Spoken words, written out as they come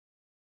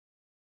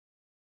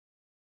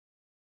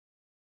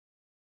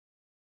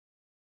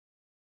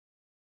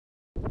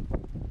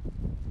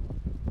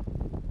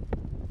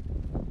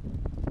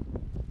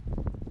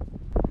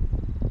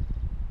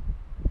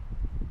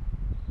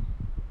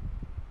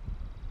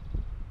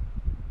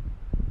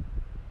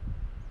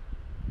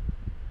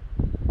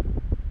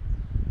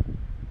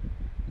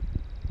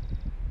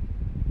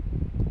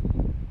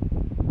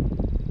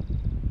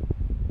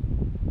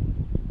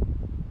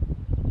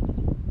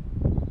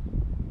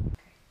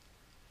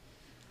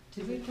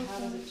How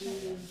does it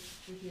do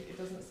with you? It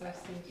doesn't say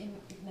seed.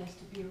 It needs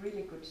to be a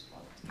really good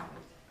spot.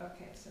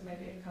 Okay, so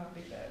maybe it can't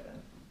be there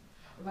then.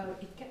 Well,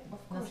 it can,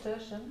 of course.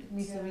 Nasturtium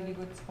needs a really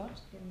good spot.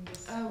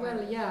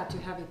 Well, yeah, to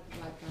have it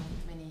like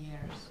many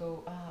years.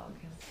 So,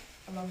 okay.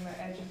 Along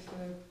the edge of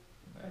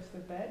the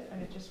bed,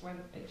 and it just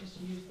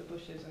used the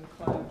bushes and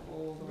climbed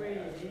all the way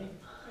over.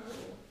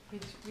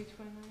 Which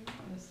one are you?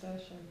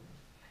 Nasturtium.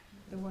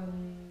 The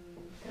one.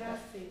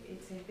 Grassi,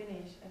 it's in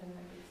Finnish. I don't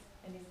know if it's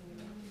anything.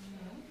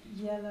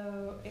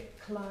 Yellow. It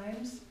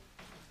climbs.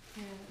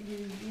 Yeah.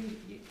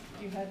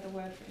 You heard the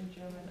word for in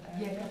German.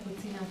 Yeah,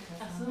 Kapuziner.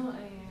 Ach so, ja.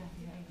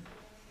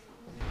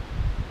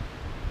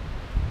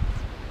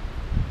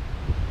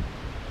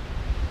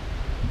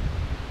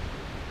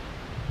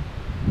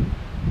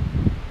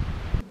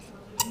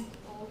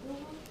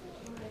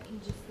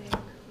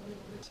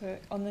 So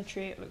on the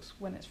tree, it looks,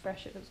 when it's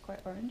fresh, it looks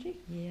quite orangey.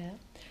 Yeah.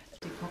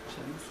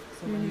 Decoctions.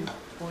 So when you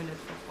boil it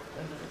for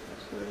a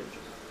little bit.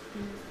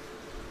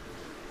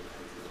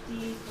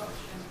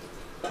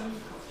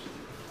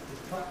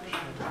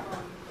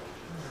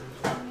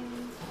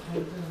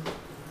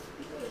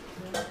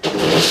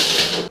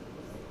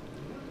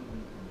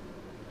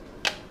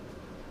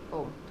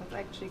 Oh, that's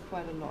actually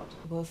quite a lot.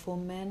 Well,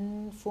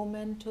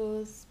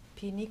 Fomentus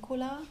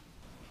pinicola.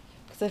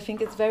 Because I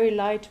think it's very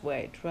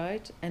lightweight,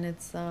 right? And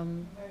it's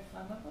Very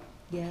flammable.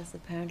 yes,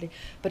 apparently.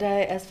 But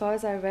as far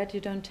as I read, you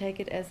don't take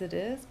it as it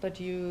is, but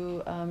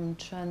you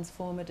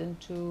transform it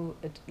into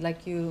it,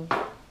 like you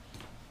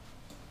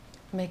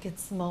make it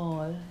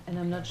small. And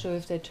I'm not sure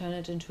if they turn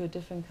it into a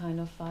different kind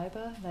of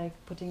fiber, like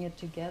putting it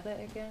together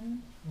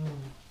again,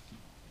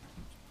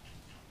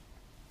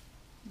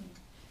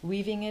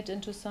 weaving it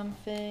into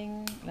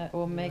something, like,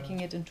 or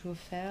making it into a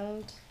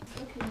felt.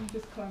 Okay, you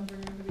just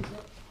clambering over these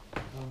rocks.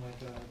 Oh my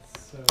god,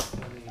 it's so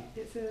funny.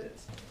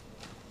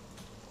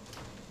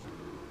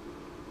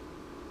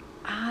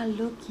 Ah,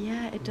 look,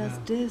 yeah, it does Yeah.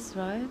 this,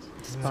 right?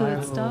 So it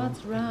Spiral.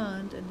 starts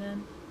round and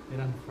then, It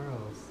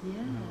unfurls.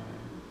 yeah.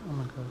 Oh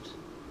my god.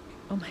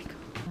 Oh my god.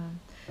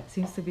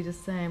 Seems to be the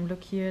same.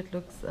 Look here, it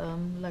looks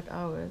like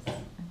ours,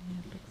 and here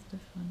it looks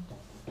different.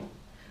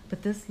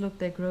 But this, look,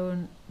 they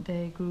grew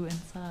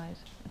inside.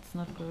 It's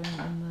not growing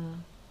in the.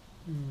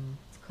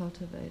 It's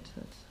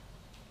cultivated.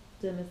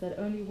 Is that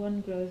only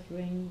one growth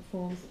ring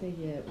forms per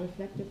year,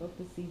 reflective of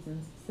the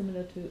seasons,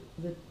 similar to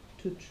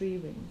tree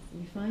rings.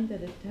 We find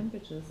that if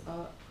temperatures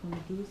are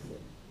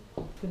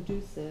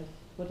conducive.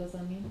 What does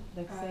that mean?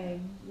 Like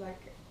saying.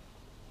 Like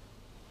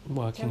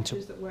Working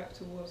temperatures that work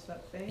towards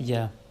that thing.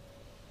 Yeah.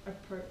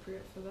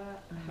 Appropriate for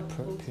that.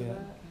 Helpful to Appropriate.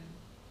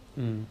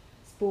 that.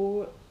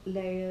 Spore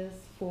layers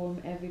form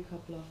every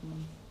couple of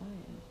months. Oh,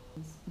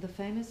 yeah. The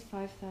famous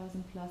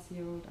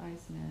 5,000-plus-year-old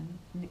Iceman,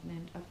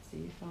 nicknamed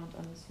Ötzi, found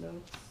on the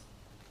slopes.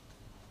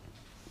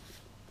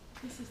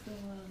 This is the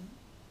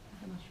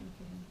mushroom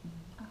figure.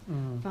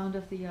 Found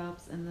of the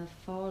Alps in the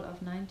fall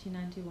of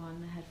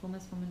 1991 had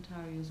Fomes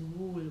fomentarius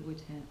wool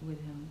with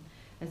him,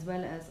 as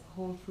well as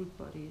whole fruit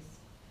bodies.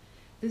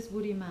 This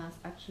woody mass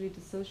actually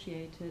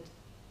dissociated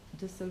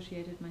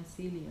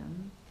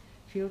mycelium,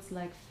 feels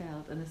like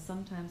felt, and is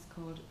sometimes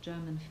called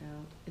German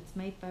felt. It's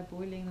made by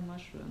boiling the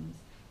mushrooms,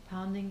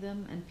 pounding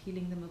them and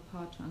peeling them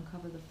apart to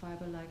uncover the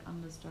fiber-like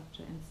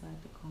understructure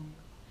inside the conch.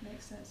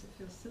 Makes sense, it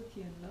feels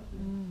silky and lovely.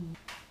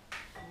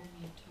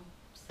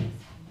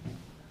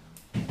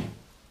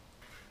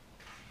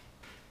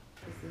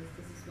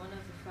 This is one of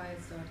the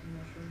fire-starting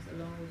mushrooms,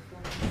 along with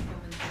Fomes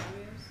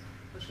fomentarius,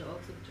 which are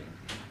also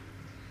drinking.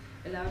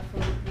 Allowed for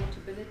the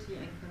portability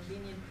and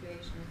convenient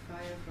creation of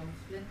fire from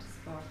flint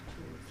spark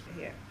tools.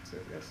 Here, so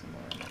there's some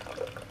more in there.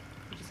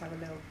 We just have a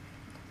little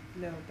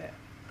bit.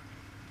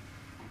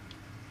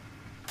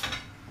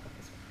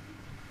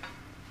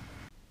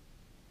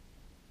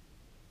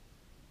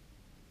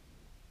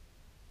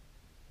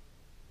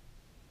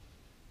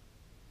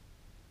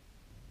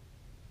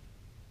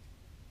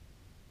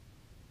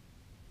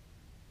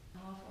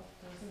 Half of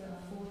this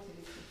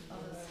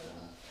other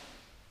stuff.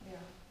 Yeah.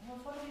 Well,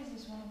 Forties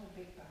is one of the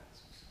big bags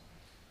or so.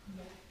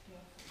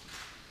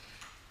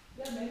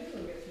 Yeah, maybe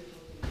we'll get through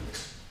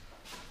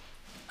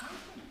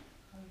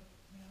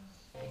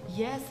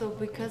Yeah, so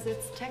because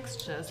it's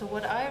texture. So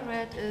what I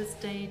read is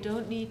they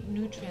don't need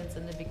nutrients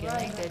in the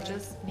beginning. They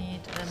just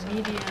need a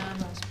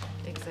medium,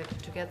 exactly,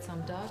 to get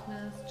some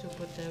darkness, to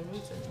put their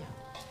roots in.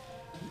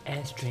 Yeah.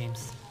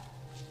 Airstreams.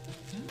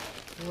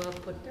 Well,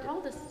 put. They're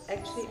all the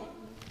Actually.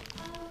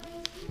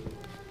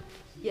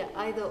 Yeah,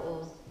 either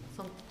or.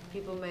 Some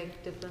people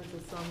make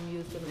differences. Some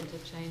use them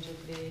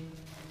interchangeably.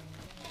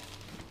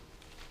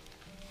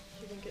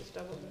 Do you think it's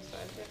double the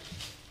size yet?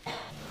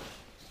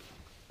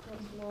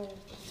 What's more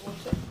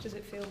water? Does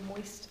it feel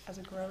moist as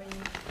a growing?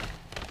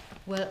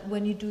 Well,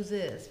 when you do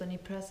this, when you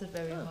press it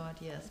very hard,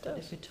 yes. it But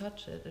does. if you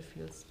touch it, it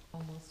feels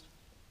almost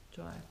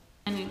dry.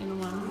 And in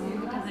one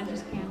because I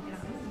just can't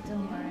have it.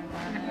 Don't worry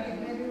about it.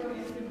 Maybe what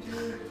you could do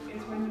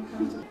is when you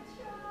come to.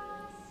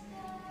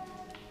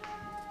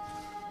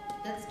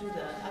 Let's do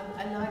that. I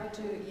like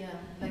to, yeah,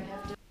 like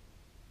have to.